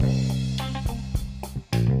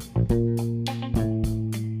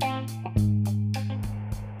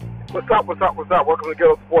What's up? Welcome to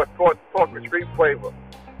Ghetto Sports Talk with Street Flavor.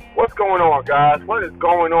 What's going on, guys? What is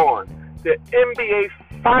going on? The NBA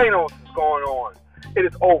Finals is going on. It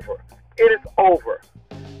is over. The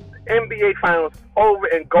NBA Finals is over,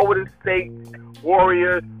 and Golden State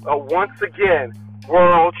Warriors are once again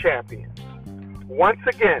world champions. Once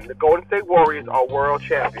again, the Golden State Warriors are world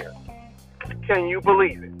champions. Can you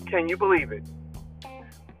believe it?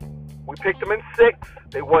 We picked them in 6.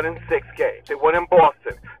 They won in 6 games. They won in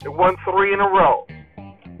Boston. They won 3 in a row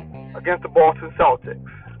against the Boston Celtics.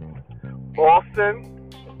 Boston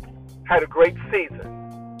had a great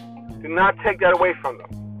season. Do not take that away from them.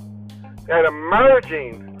 They had an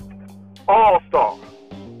emerging all-star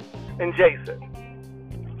in Jason.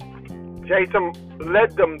 Jason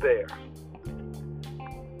led them there.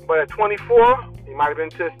 But at 24, he might have been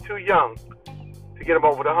just too young to get him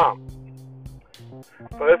over the hump.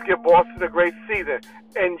 So let's give Boston a great season.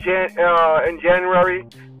 In January,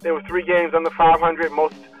 there were 3 games under 500.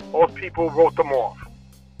 Most people wrote them off.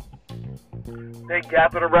 They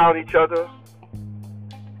gathered around each other,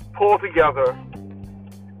 pulled together,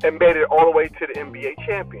 and made it all the way to the NBA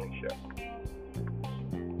championship.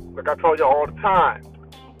 Like I told you all the time,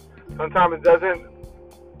 sometimes it doesn't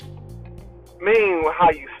mean how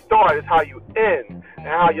you start, it's how you end and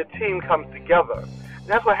how your team comes together. And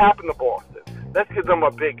that's what happened to Boston. Let's give them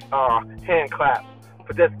a big hand clap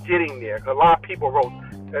for just getting there. Because a lot of people wrote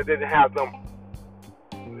that didn't have them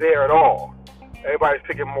there at all. Everybody's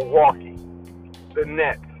picking Milwaukee, the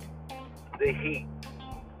Nets, the Heat,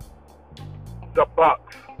 the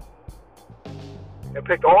Bucks. They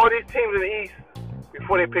picked all these teams in the East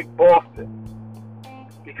before they picked Boston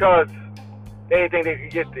because they didn't think they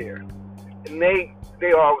could get there. And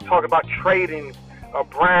they are talking about trading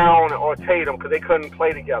Brown or Tatum because they couldn't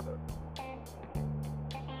play together.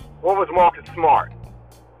 What was Marcus Smart?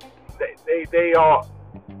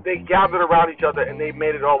 They gathered around each other and they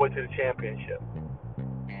made it all the way to the championship.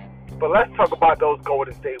 But let's talk about those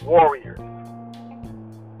Golden State Warriors.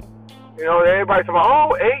 You know, everybody's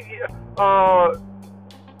talking about,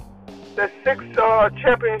 the 6th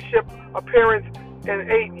championship appearance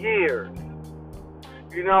in 8 years.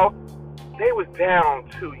 You know, they was down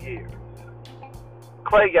 2 years.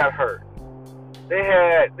 Clay got hurt.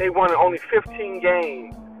 They won only 15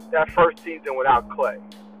 games that first season without Clay.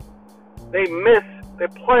 They missed the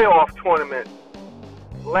playoff tournament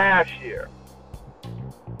last year.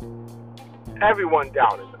 Everyone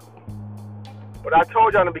doubted them. But I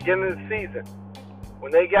told you in the beginning of the season,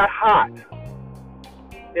 when they got hot,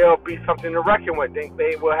 there'll be something to reckon with.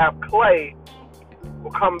 They will have Clay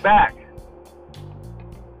will come back,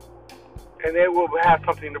 and they will have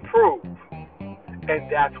something to prove. And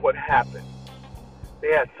that's what happened.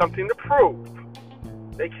 They had something to prove.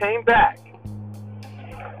 They came back.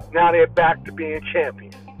 Now they're back to being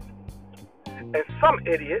champions. And some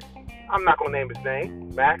idiot, I'm not going to name his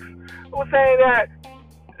name, Max, was saying that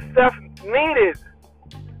Steph needed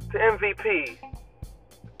the MVP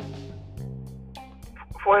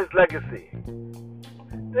for his legacy.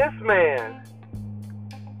 This man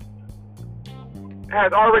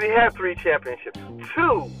has already had 3 championships,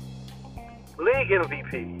 2 league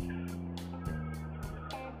MVPs.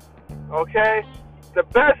 Okay? The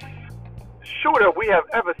best shooter we have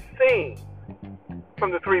ever seen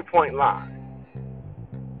from the 3-point line.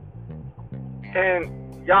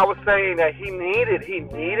 And y'all was saying that he needed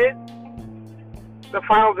the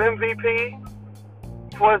Finals MVP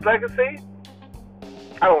for his legacy?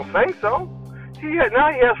 I don't think so.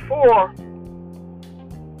 Now he has 4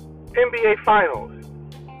 NBA Finals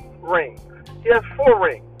rings. He has 4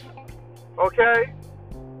 rings. Okay?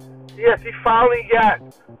 Yes, he finally got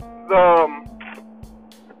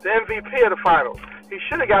the MVP of the Finals. He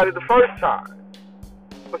should have got it the first time.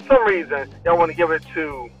 For some reason, y'all want to give it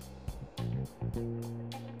to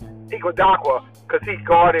Iguodala because he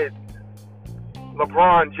guarded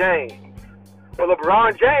LeBron James. But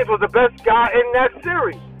LeBron James was the best guy in that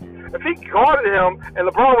series. If he guarded him and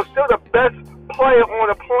LeBron was still the best player on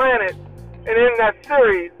the planet and in that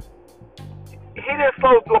series, he didn't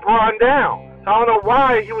slow LeBron down. So I don't know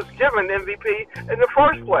why he was given the MVP in the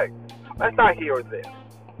first place. That's not here or there.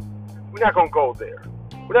 We're not going to go there.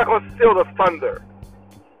 We're not going to steal the thunder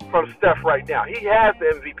from Steph right now. He has the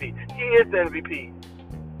MVP. He is the MVP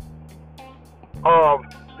of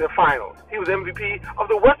the Finals. He was MVP of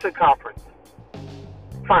the Western Conference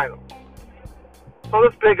Finals. So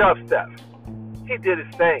let's big up Steph. He did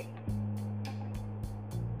his thing.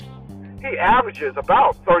 He averages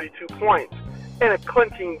about 32 points in a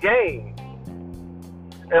clinching game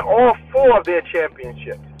in all 4 of their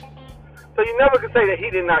championships. So you never can say that he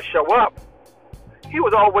did not show up. He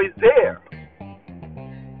was always there.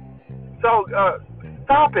 So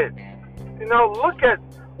stop it. Look at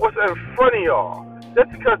what's in front of y'all.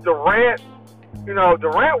 Just because Durant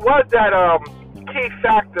was that key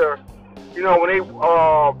factor, when they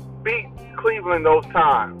beat Cleveland those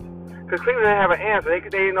times. Because Cleveland didn't have an answer. They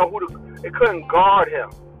didn't know they couldn't guard him.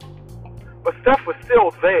 But Steph was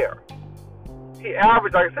still there. He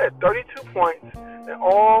averaged, like I said, 32 points in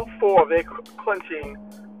all 4 of their clinching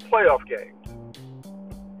playoff games.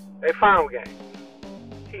 Their final games.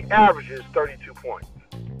 He averages 32 points.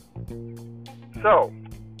 So,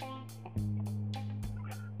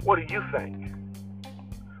 what do you think?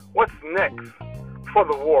 What's next for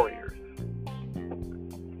the Warriors?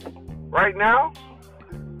 Right now,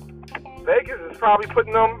 Vegas is probably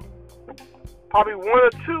putting them 1 or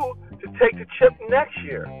 2 to take the chip next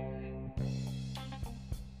year.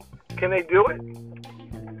 Can they do it?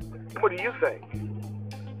 What do you think?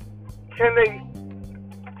 Can they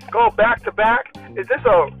go back to back? Is this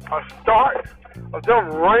a start of them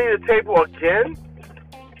running the table again?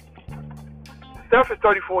 Steph is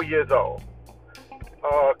 34 years old.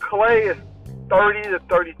 Clay is 30 to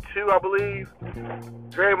 32, I believe.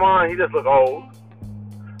 Draymond, he just looks old.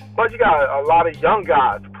 But you got a lot of young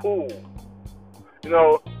guys. Poole.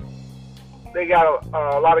 They got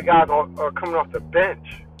a lot of guys are coming off the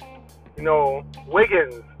bench.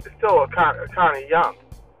 Wiggins is still kind of young.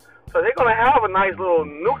 So they're going to have a nice little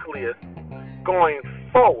nucleus going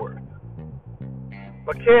forward.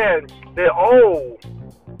 But can their old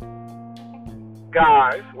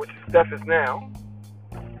guys, which Steph is now,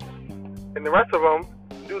 and the rest of them,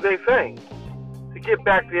 do their thing to get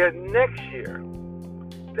back there next year?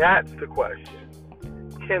 That's the question.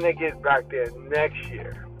 Can they get back there next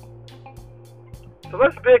year? So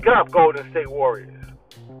let's big up Golden State Warriors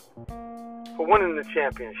for winning the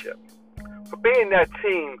championship, for being that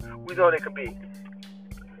team we know they could be.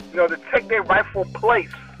 To take their rightful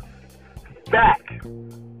place back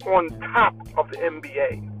on top of the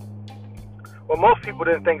NBA. Well, most people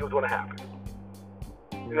didn't think it was going to happen.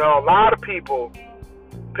 A lot of people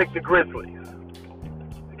picked the Grizzlies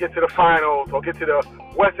to get to the finals or get to the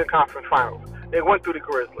Western Conference Finals. They went through the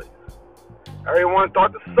Grizzlies. Everyone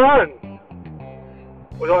thought the Suns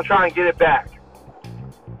was going to try and get it back.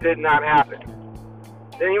 Did not happen.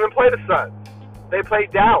 They didn't even play the Suns. They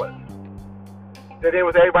played Dallas. Then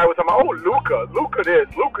everybody was talking about, Luka this,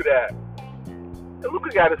 Luka that. And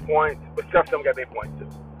Luka got his points, but Steph them got their points too.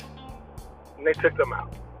 And they took them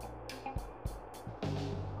out.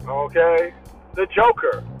 Okay? The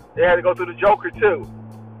Joker. They had to go through the Joker too.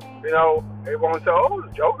 Everyone said,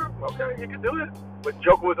 the Joker? Okay, he can do this. But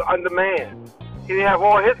Joker was undermanned. He didn't have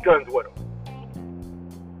all his guns with him.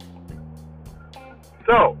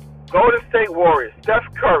 So, Golden State Warriors, Steph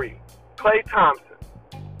Curry, Klay Thompson,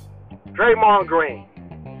 Draymond Green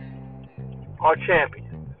are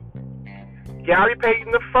champions. Gary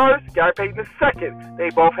Payton the first, Gary Payton the second, they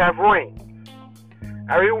both have rings.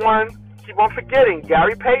 Everyone keep on forgetting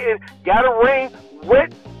Gary Payton got a ring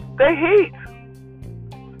with the Heat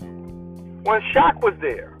when Shaq was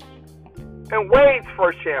there. And Wade's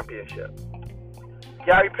first championship.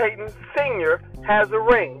 Gary Payton Sr. has a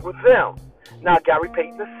ring with them. Now Gary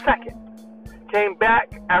Payton II came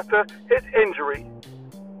back after his injury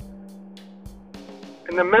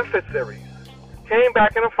in the Memphis series. Came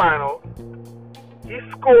back in the finals. He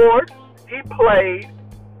scored, he played,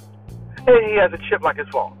 and he has a chip like his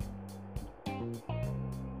father.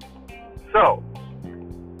 So,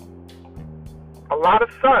 a lot of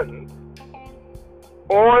sons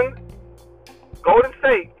on Golden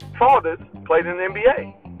State fathers played in the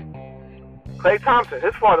NBA. Klay Thompson,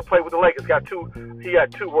 his father played with the Lakers. He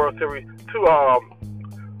had 2 World Series, 2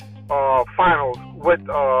 finals with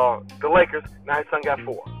the Lakers. Now his son got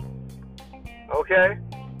 4. Okay?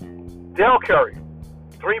 Del Curry,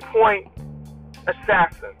 3-point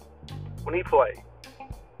assassin when he played.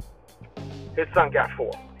 His son got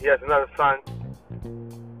 4. He has another son.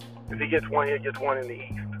 If he gets one, he gets one in the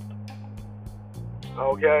East.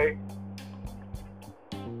 Okay?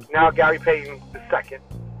 Now Gary Payton II.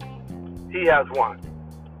 He has one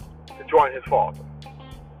to join his father.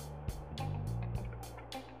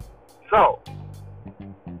 So,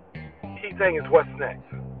 key thing is what's next.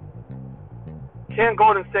 Can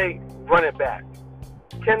Golden State run it back?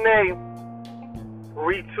 Can they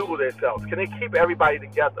retool themselves? Can they keep everybody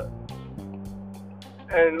together?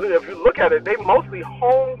 And if you look at it, they mostly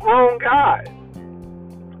homegrown guys.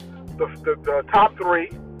 The top 3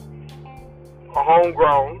 are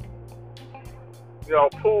homegrown.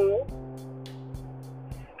 Poole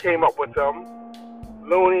came up with them.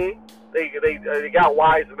 Looney, they got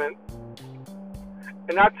Wiseman.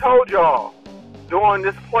 And I told y'all during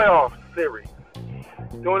this playoff series,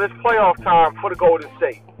 during this playoff time for the Golden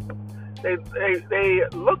State. They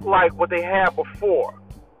look like what they had before.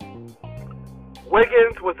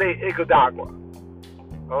 Wiggins was a Iguodala.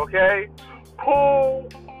 Okay? Poole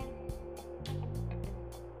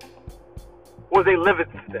was a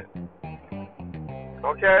Livingston.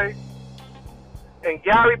 Okay? And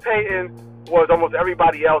Gary Payton was almost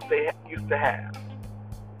everybody else they used to have.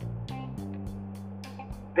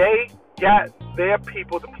 They got their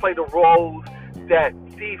people to play the roles that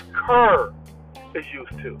Steve Kerr is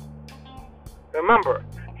used to. Remember,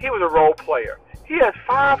 he was a role player. He has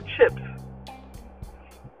 5 chips.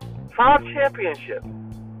 5 championships.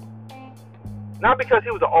 Not because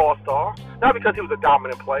he was an all-star. Not because he was a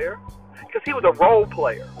dominant player. Because he was a role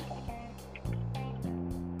player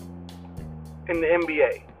in the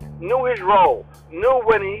NBA. Knew his role. Knew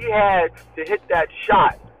when he had to hit that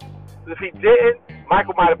shot. If he didn't,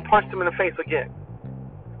 Michael might have punched him in the face again.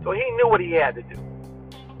 So he knew what he had to do.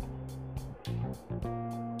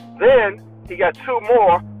 Then he got 2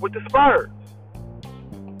 more with the Spurs.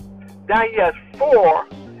 Now he has 4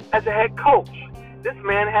 as a head coach. This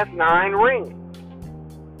man has 9 rings.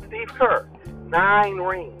 Steve Kerr, 9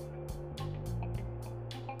 rings.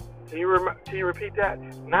 Can you repeat that?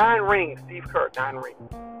 9 rings, Steve Kerr, 9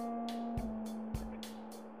 rings.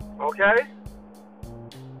 Okay?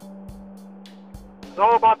 It's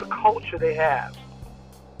all about the culture they have.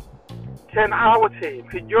 Can our team,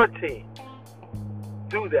 can your team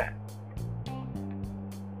do that?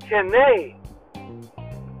 Can they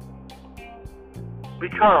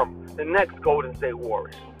become the next Golden State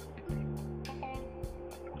Warriors?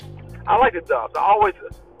 I like the Dubs. I always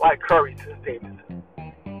like Curry since Davidson.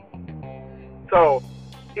 So,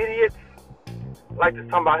 idiots like to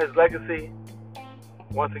talk about his legacy.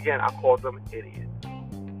 Once again, I call them idiots.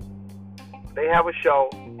 They have a show.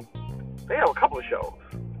 They have a couple of shows,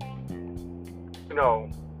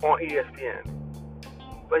 on ESPN.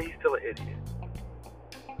 But he's still an idiot.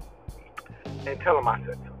 And tell him I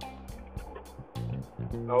said so.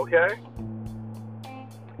 Okay?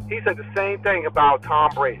 He said the same thing about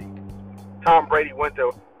Tom Brady. Tom Brady went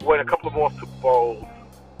to win a couple of more Super Bowls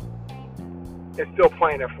and still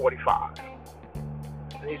playing at 45.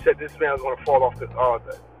 And he said this man was going to fall off the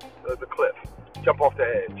cliff, jump off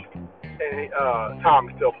the edge. And Tom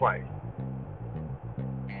is still playing.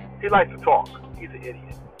 He likes to talk. He's an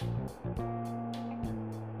idiot.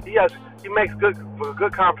 He makes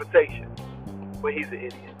good conversation, but he's an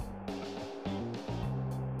idiot.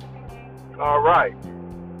 All right.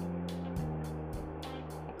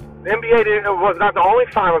 The NBA was not the only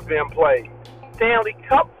finals being played. Stanley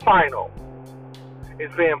Cup final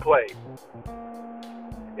is being played.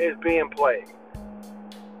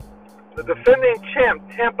 The defending champ,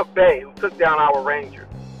 Tampa Bay, who took down our Rangers,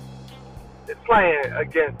 is playing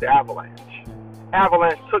against the Avalanche.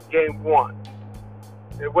 Avalanche took game 1.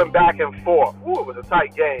 It went back and forth. Ooh, it was a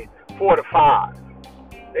tight game, 4-5.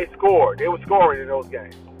 They scored. They were scoring in those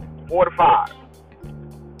games, 4-5.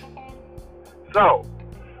 So,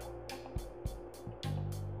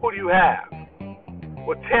 who do you have?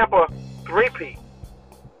 Will Tampa three-peat?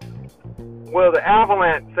 Will the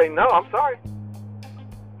Avalanche say, no, I'm sorry.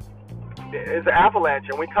 It's an avalanche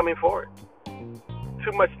and we're coming for it.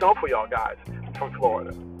 Too much snow for y'all guys from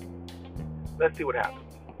Florida. Let's see what happens.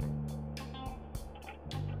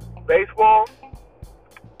 Baseball,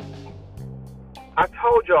 I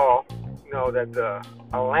told y'all, that the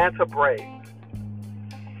Atlanta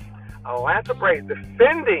Braves,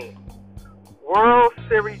 defending World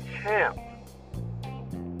Series champs,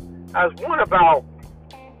 has won about,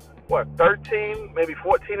 13, maybe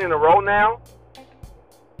 14 in a row now?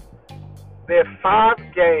 They're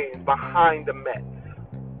 5 games behind the Mets.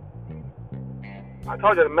 I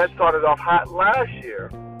told you the Mets started off hot last year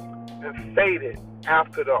and faded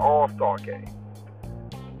after the All-Star game.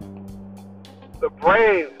 The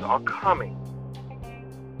Braves are coming.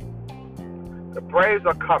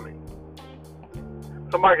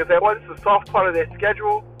 Somebody can say, well, this is a soft part of their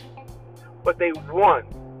schedule, but they won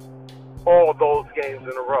all those games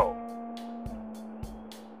in a row.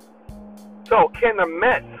 So can the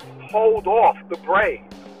Mets hold off the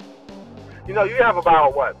Braves? You have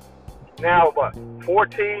about 4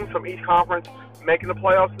 teams from each conference making the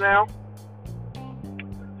playoffs now.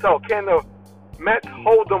 So can the Mets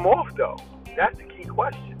hold them off though? That's the key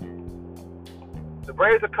question. The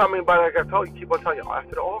Braves are coming, but like I told you, keep on telling you,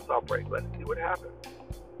 after the All-Star break, let's see what happens.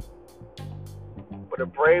 But the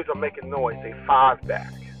Braves are making noise. They 5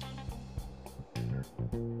 back.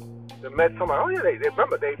 The Mets are like, they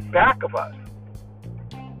remember, they back of us.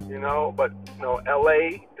 But LA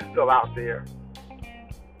is still out there.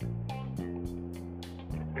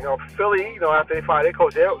 Philly, after they fired their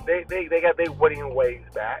coach, they got their winning ways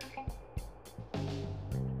back.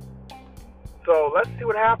 So let's see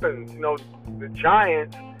what happens. The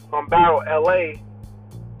Giants gonna battle LA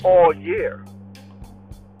all year.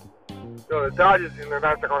 The Dodgers, they're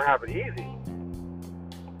not gonna have it easy.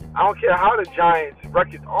 I don't care how the Giants'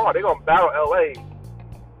 records are, they're gonna battle LA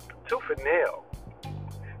tooth and nail.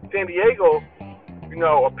 San Diego,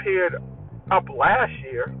 appeared up last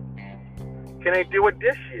year. Can they do it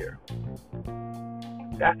this year?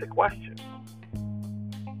 That's the question.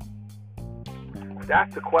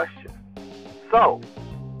 So,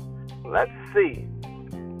 let's see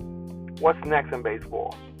what's next in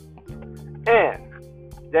baseball. And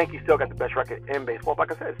Yankees still got the best record in baseball.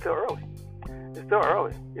 Like I said, it's still early.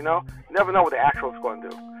 You never know what the Astros going to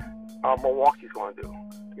do. Milwaukee's going to do.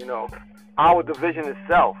 Our division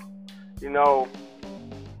itself,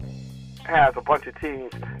 has a bunch of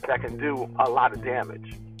teams that can do a lot of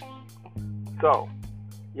damage. So,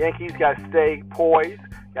 Yankees got to stay poised,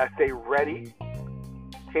 got to stay ready.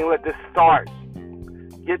 Can't let this start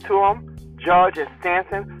get to them. Judge and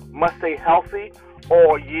Stanton must stay healthy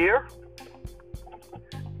all year.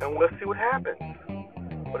 And we'll see what happens.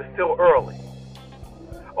 But it's still early.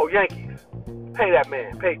 Oh, Yankees, pay that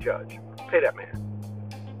man. Pay Judge. Pay that man.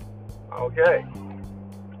 Okay.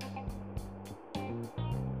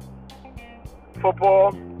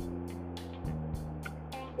 Football.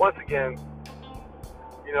 Once again,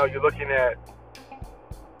 you're looking at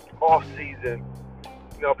off season.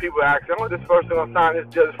 People ask, this person gonna sign this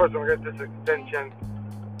deal, this person gonna get this extension.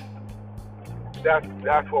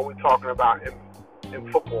 That's what we're talking about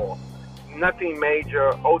in football. Nothing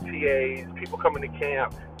major. OTAs, people coming to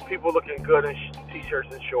camp, people looking good in t-shirts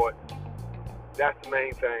and shorts. That's the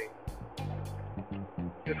main thing.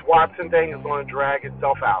 This Watson thing is going to drag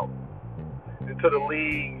itself out until the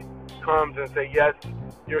league comes and say, yes,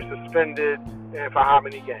 you're suspended, and for how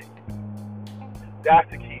many games. That's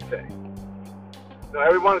the key thing.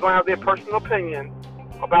 Everyone's going to have their personal opinion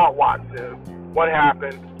about Watson, what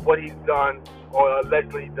happened, what he's done, or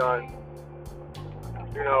allegedly done.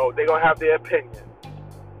 They're going to have their opinion.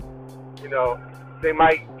 They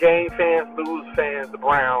might gain fans, lose fans, the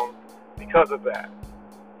Browns, because of that.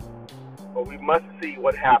 But we must see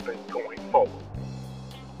what happens going forward.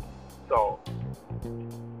 So,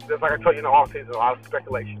 just like I told you in the offseason, a lot of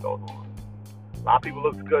speculation goes on. A lot of people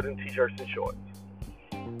look good in t-shirts and shorts.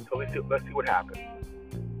 So let's see what happens.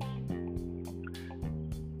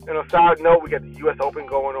 And on a side note, we got the U.S. Open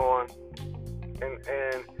going on,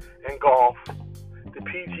 and golf. The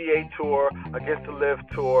PGA Tour against the LIV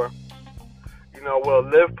Tour. Will a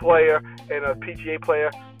LIV player and a PGA player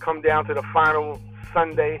come down to the final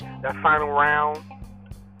Sunday, that final round?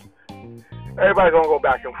 Everybody's gonna go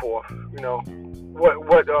back and forth.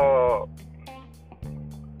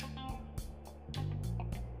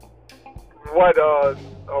 What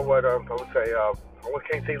I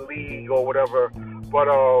can't say league or whatever, but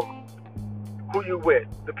who you with,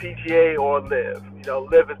 the PGA or LIV?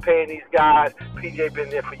 LIV is paying these guys. PGA been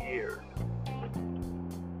there for years.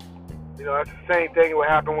 That's the same thing what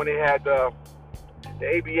happened when they had the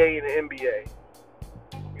ABA and the NBA.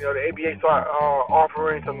 The ABA started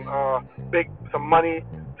offering some money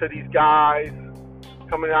to these guys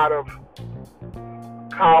coming out of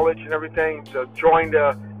college and everything to join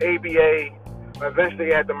the ABA. Eventually,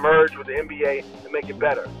 they had to merge with the NBA to make it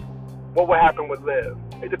better. What would happen with LIV?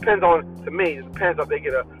 It depends if they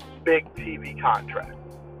get a big TV contract.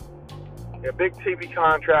 A big TV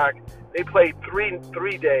contract. They played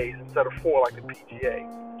three days instead of 4 like the PGA.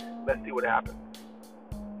 Let's see what happens.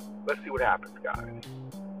 Guys.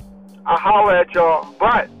 I'll holler at y'all,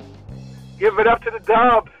 but give it up to the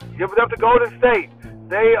Dubs. Give it up to Golden State.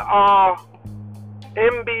 They are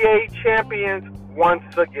NBA champions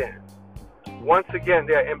once again. Once again,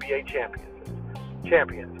 they're NBA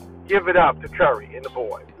champions. Give it up to Curry and the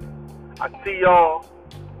boys. I see y'all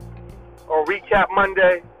on Recap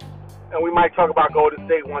Monday, and we might talk about Golden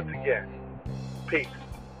State once again. Peace.